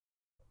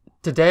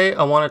Today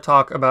I want to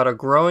talk about a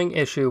growing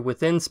issue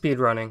within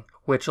speedrunning,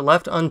 which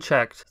left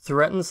unchecked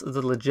threatens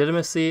the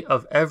legitimacy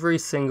of every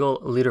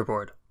single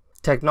leaderboard.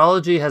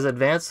 Technology has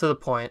advanced to the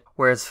point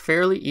where it's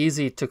fairly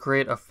easy to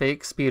create a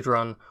fake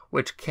speedrun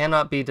which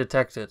cannot be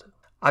detected.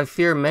 I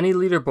fear many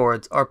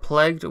leaderboards are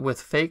plagued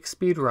with fake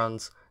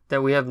speedruns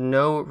that we have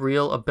no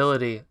real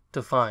ability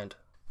to find.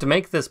 To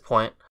make this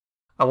point,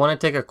 I want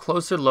to take a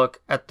closer look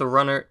at the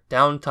runner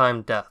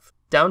Downtime Death.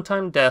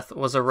 Downtime Death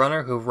was a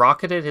runner who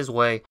rocketed his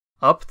way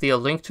up the A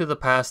Link to the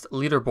Past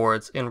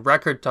leaderboards in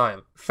record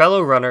time.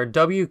 Fellow runner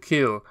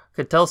WQ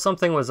could tell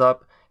something was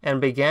up and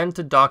began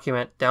to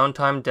document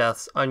Downtime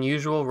Death's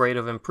unusual rate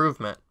of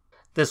improvement.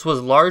 This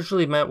was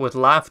largely met with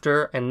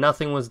laughter and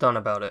nothing was done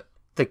about it.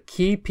 The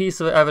key piece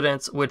of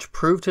evidence which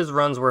proved his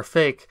runs were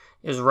fake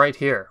is right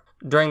here.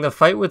 During the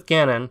fight with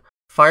Ganon,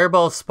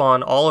 fireballs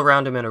spawn all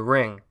around him in a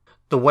ring.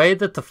 The way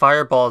that the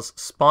fireballs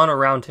spawn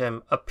around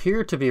him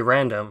appear to be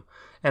random,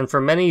 and for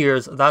many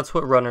years that's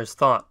what runners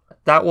thought.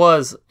 That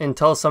was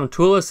until some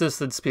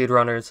tool-assisted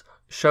speedrunners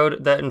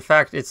showed that in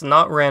fact it's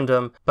not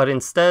random, but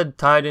instead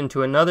tied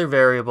into another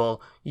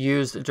variable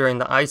used during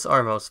the Ice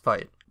Armos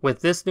fight.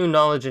 With this new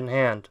knowledge in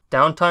hand,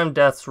 Downtime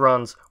Death's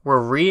runs were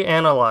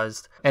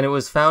reanalyzed, and it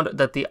was found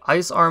that the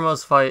Ice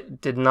Armos fight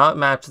did not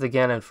match the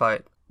Ganon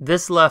fight.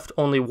 This left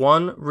only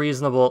one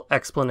reasonable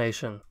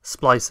explanation: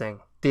 splicing.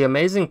 The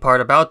amazing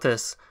part about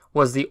this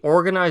was the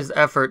organized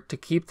effort to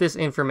keep this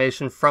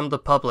information from the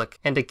public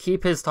and to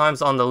keep his times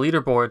on the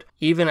leaderboard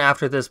even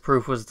after this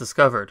proof was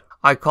discovered.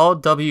 I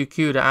called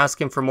WQ to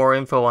ask him for more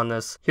info on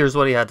this. Here's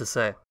what he had to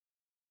say.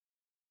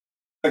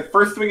 The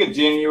first week of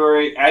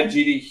January at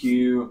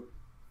GDQ,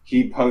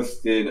 he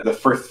posted the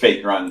first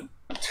fake run.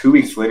 2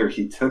 weeks later,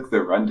 he took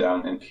the run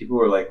down and people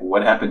were like,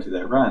 what happened to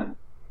that run?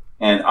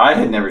 And I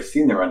had never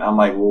seen the run. I'm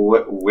like,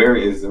 well, where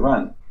is the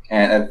run?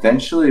 And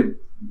eventually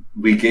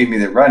we gave me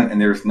the run and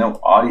there was no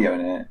audio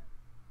in it,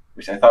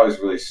 which I thought was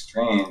really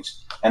strange.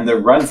 And the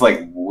run's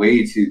like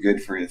way too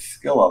good for his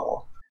skill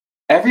level.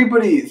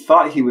 Everybody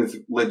thought he was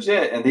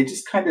legit and they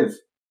just kind of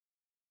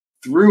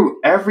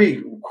threw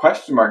every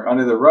question mark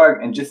under the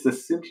rug and just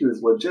assumed he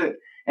was legit.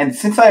 And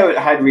since I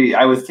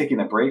was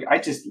taking a break, I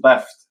just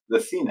left the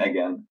scene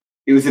again.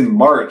 It was in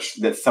March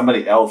that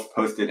somebody else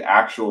posted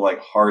actual like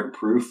hard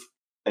proof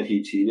that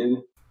he cheated.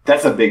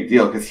 That's a big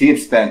deal because he had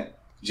spent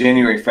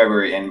January,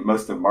 February, and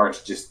most of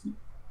March just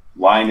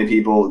lying to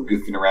people,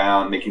 goofing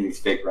around, making these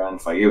fake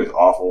runs. Like, it was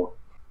awful.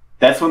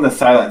 That's when the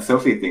Silent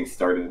Sophie thing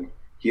started.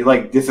 He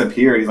like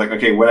disappeared. He's like,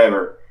 okay,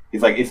 whatever.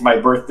 He's like, it's my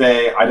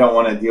birthday. I don't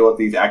want to deal with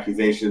these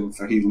accusations.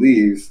 So he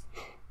leaves.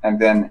 And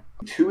then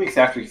 2 weeks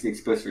after he's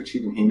exposed for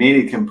cheating, he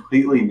made a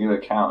completely new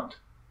account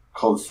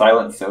called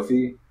Silent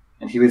Sophie.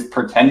 And he was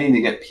pretending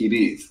to get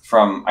PBs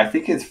from, I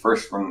think his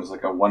first run was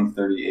like a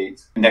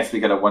 138. Next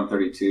week at a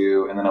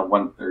 132 and then a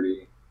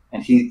 130.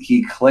 And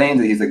he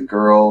claimed that he's a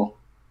girl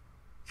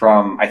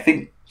from, I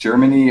think,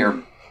 Germany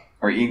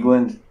or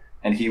England,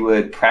 and he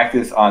would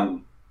practice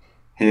on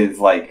his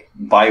like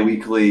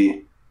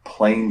bi-weekly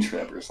plane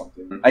trip or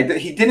something.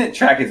 He didn't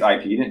track his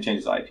IP. He didn't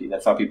change his IP.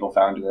 That's how people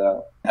found it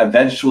out.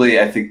 Eventually,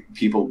 I think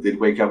people did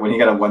wake up when he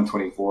got a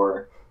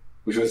 124,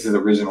 which was his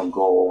original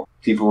goal.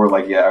 People were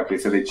like, yeah, okay,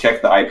 so they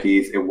checked the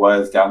IPs. It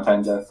was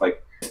Downtime Death.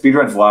 Like,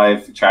 Speedruns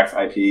Live tracks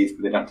IPs,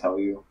 but they don't tell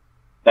you.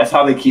 That's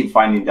how they keep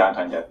finding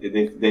Downtime Death.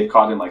 They've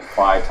caught him like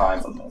 5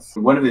 times on this.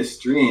 In one of his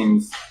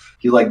streams,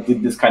 he like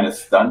did this kind of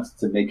stunt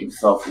to make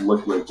himself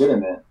look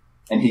legitimate,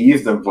 and he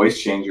used a voice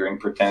changer and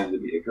pretended to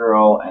be a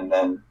girl. And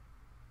then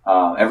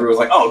everyone was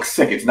like, "Oh,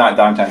 sick! It's not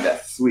Downtime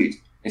Death. Sweet!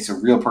 It's a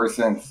real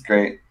person. It's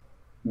great."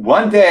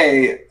 One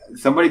day,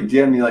 somebody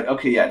DM'd me like,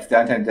 "Okay, yeah, it's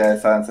Downtime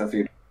Death, Silent Sophie."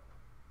 And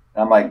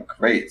I'm like,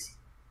 "Great!"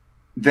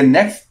 The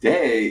next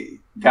day,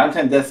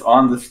 Downtime Death's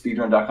on the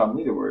Speedrun.com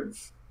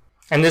leaderboards.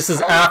 And this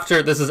is after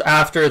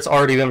it's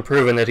already been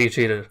proven that he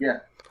cheated.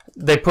 Yeah.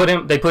 They put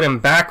him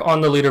back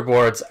on the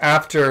leaderboards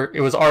after it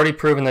was already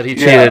proven that he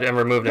cheated and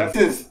removed him.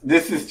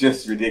 This is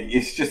just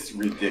ridiculous. It's just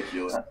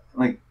ridiculous.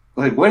 Like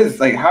what is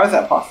how is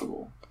that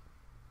possible?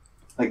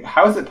 Like,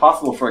 how is it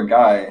possible for a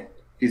guy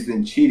who's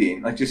been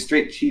cheating, like just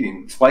straight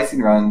cheating,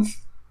 splicing runs,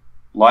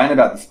 lying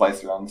about the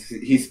splice runs?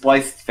 He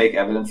spliced fake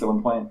evidence at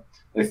one point.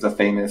 There's the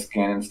famous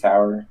Ganon's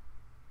Tower.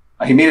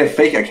 He made a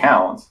fake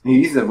account. He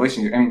used a voice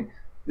changer. I mean,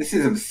 this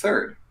is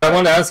absurd. I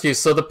want to ask you,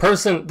 so the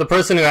person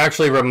who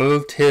actually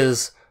removed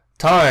his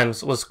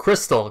times was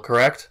Crystal,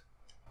 correct?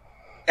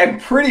 I'm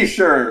pretty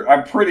sure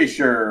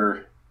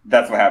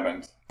that's what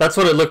happened. That's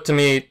what it looked to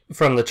me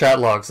from the chat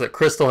logs, that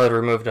Crystal had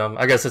removed him.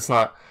 I guess it's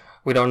not,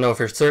 we don't know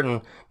for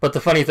certain, but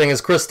the funny thing is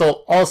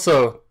Crystal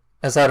also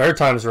has had her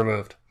times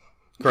removed,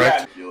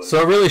 correct? Yeah, so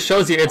it really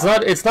shows you,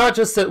 it's not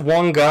just that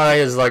one guy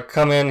has like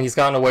come in, he's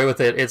gotten away with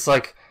it. It's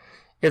like,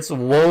 it's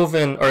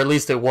woven, or at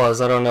least it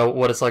was, I don't know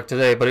what it's like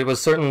today, but it was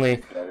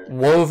certainly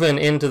woven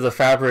into the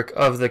fabric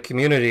of the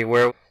community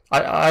where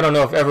I don't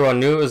know if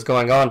everyone knew it was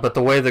going on, but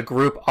the way the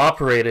group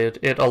operated,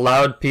 it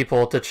allowed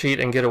people to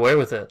cheat and get away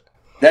with it.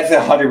 That's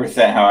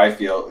 100% how I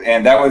feel.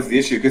 And that was the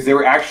issue, because there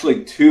were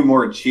actually 2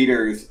 more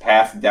cheaters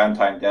past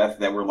Downtime Death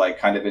that were like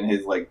kind of in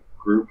his like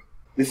group.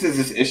 This is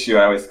this issue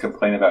I always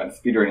complain about in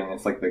speedrunning.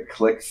 It's like the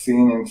click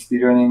scene in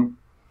speedrunning.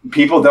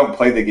 People don't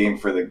play the game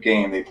for the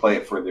game. They play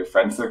it for their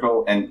friend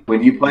circle. And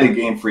when you play a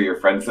game for your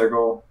friend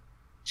circle,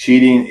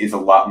 cheating is a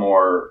lot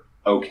more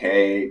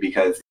okay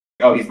because,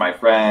 oh, he's my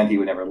friend, he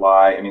would never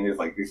lie. I mean, there's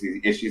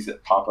these issues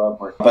that pop up.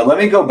 But let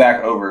me go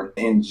back over.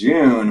 In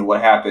June,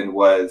 what happened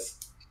was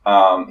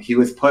he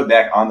was put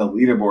back on the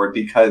leaderboard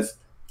because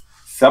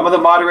some of the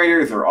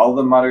moderators, or all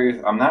the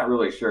moderators, I'm not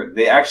really sure,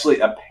 they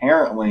actually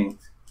apparently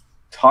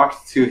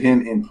talked to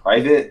him in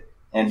private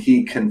and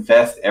he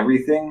confessed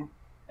everything.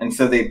 And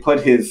so they put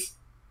his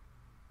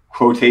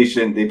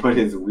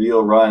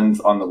real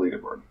runs on the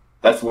leaderboard.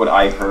 That's what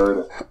I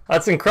heard.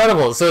 That's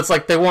incredible. So it's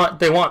like they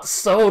want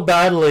so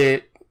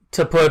badly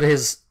to put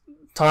his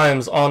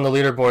times on the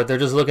leaderboard. They're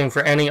just looking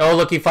for any, oh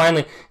look, he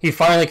finally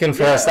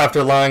confessed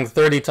after lying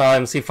 30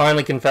 times. He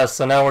finally confessed,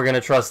 so now we're going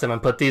to trust him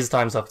and put these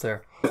times up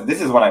there.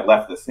 This is when I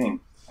left the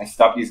scene. I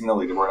stopped using the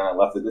leaderboard and I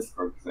left the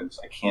Discord because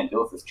I can't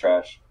deal with this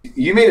trash.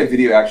 You made a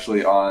video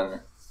actually on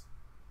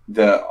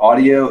the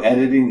audio,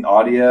 editing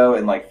audio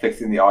and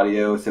fixing the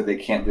audio so they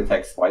can't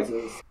detect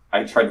splices.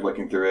 I tried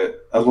looking through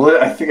it.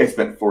 I think I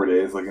spent 4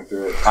 days looking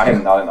through it. I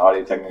am not an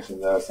audio technician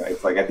though, so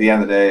it's at the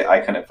end of the day, I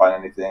couldn't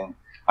find anything.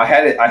 I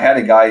had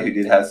a guy who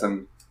did have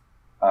some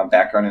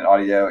background in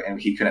audio, and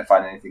he couldn't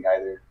find anything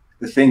either.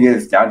 The thing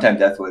is, Downtime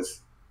Death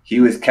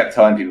kept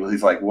telling people,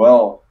 he's like,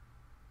 well,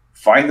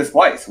 find the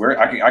splice where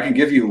I can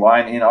give you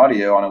line in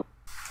audio on a.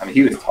 I mean,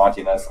 he was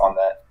taunting us on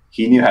that.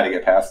 He knew how to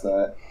get past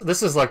that.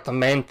 This is the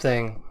main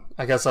thing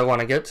I guess I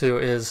want to get to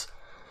is,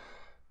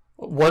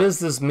 what does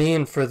this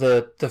mean for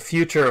the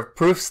future of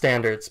proof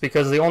standards?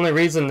 Because the only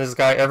reason this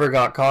guy ever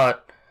got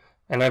caught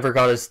and ever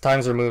got his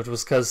times removed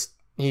was because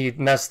he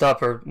messed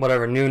up or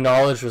whatever, new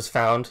knowledge was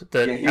found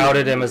that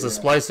outed him as a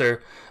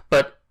splicer.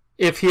 But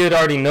if he had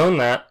already known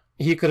that,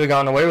 he could have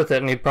gotten away with it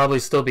and he'd probably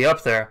still be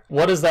up there.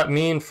 What does that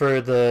mean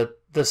for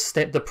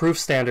the proof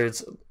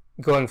standards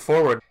going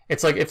forward?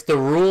 It's like if the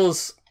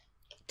rules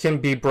can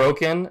be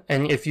broken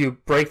and if you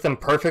break them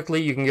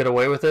perfectly, you can get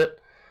away with it,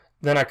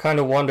 then I kind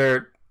of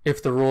wonder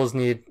if the rules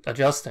need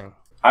adjusting.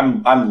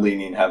 I'm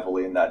leaning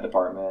heavily in that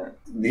department.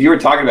 You were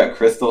talking about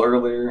Crystal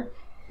earlier,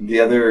 the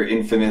other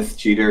infamous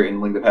cheater in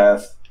Link to the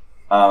Past.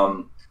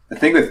 The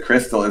thing with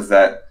Crystal is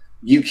that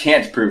you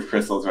can't prove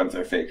Crystal's runs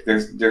are fake.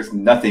 There's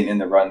nothing in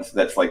the runs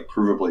that's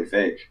provably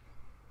fake,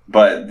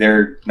 but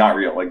they're not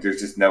real.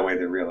 There's just no way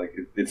they're real.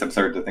 It's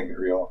absurd to think they're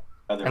real.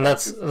 And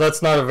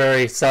that's not a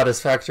very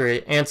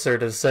satisfactory answer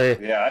to say.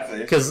 Yeah,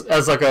 because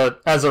as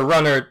a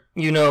runner,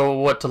 you know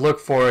what to look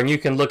for, and you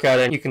can look at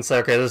it and you can say,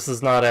 okay, this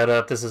does not add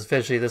up, this is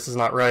fishy, this is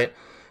not right.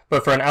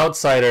 But for an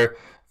outsider,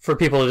 for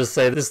people to just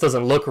say this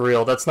doesn't look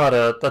real, that's not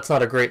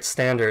a great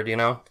standard, you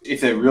know?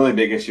 It's a really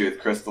big issue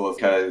with Crystal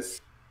because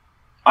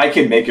I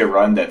can make a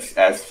run that's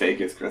as fake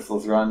as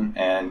Crystal's run,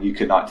 and you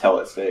could not tell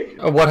it's fake.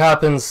 What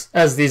happens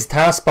as these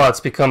task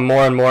bots become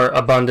more and more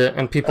abundant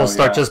and people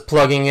start just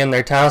plugging in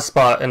their task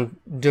spot and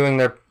doing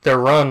their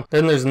run,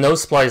 then there's no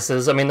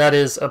splices. I mean, that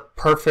is a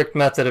perfect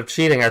method of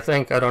cheating, I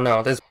think. I don't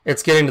know.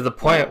 It's getting to the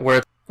point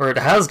where it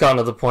has gotten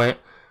to the point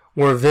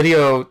where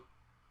video,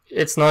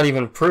 it's not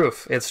even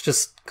proof. It's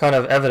just kind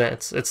of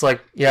evidence. It's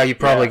like, yeah, you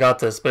probably got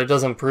this, but it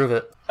doesn't prove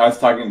it. I was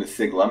talking to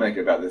Sig Lemick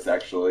about this,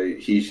 actually.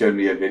 He showed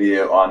me a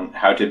video on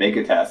how to make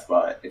a task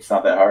bot. It's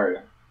not that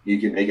hard. You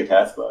can make a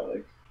task bot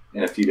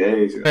in a few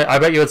days. I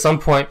bet you at some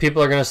point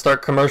people are going to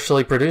start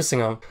commercially producing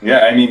them.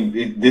 Yeah, I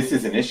mean, this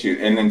is an issue.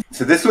 And then,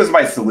 so this was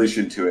my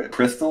solution to it.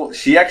 Crystal,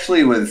 she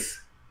actually was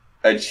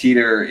a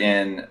cheater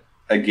in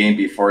a game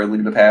before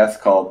Link to the Past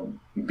called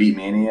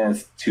Beatmania.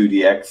 It's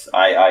 2DX,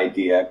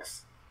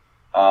 IIDX.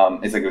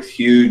 It's a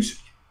huge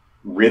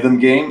rhythm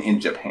game in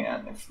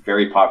Japan. It's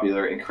very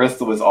popular, and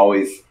Crystal was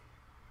always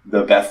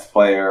the best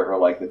player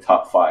or the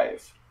top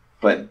 5.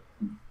 But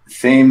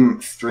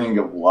same string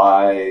of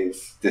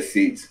lies,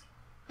 deceit,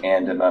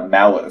 and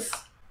malice.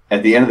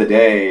 At the end of the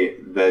day,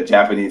 the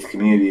Japanese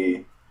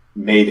community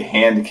made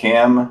hand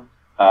cam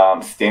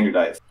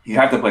standardized. You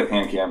have to play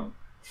hand cam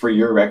for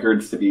your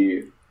records to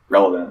be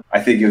relevant. I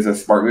think it was a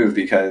smart move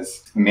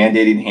because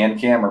mandating hand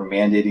cam or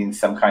mandating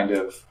some kind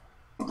of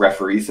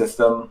referee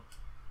system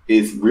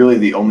is really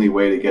the only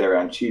way to get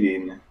around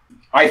cheating.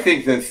 I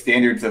think the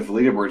standards of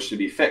leaderboards should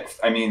be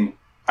fixed. I mean,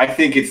 I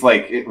think it's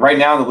right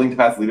now in the Link to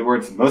Past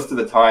leaderboards, most of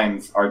the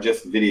times are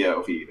just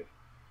video feed.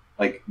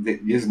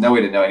 There's no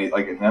way to know any,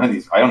 none of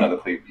these, I don't know the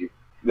play people.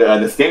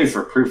 The standards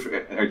for proof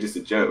are just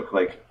a joke.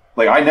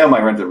 I know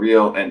my runs are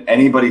real, and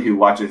anybody who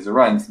watches the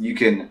runs, you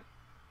can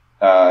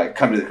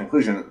come to the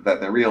conclusion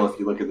that they're real if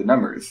you look at the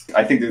numbers.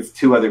 I think there's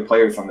 2 other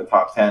players on the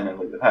top 10 in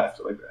Link to the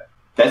Past like that.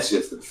 That's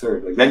just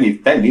absurd.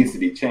 That needs to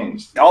be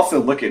changed. Also,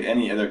 look at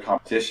any other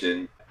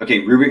competition.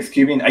 Okay, Rubik's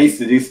cubing. I used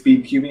to do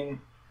speed cubing.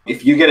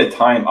 If you get a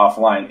time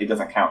offline, it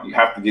doesn't count. You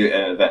have to do it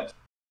at an event.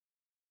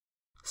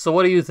 So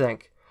what do you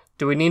think?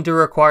 Do we need to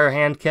require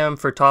hand cam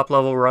for top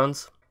level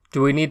runs?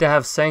 Do we need to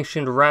have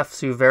sanctioned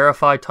refs who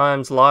verify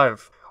times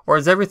live? Or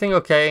is everything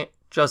okay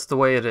just the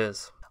way it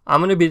is? I'm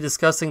going to be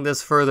discussing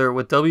this further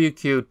with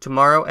WQ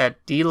tomorrow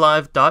at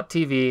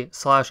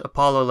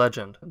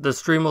dlive.tv/ApolloLegend. The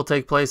stream will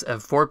take place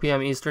at 4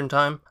 p.m. Eastern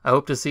Time. I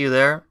hope to see you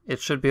there. It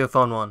should be a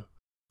fun one.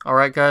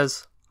 Alright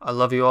guys, I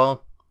love you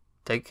all.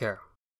 Take care.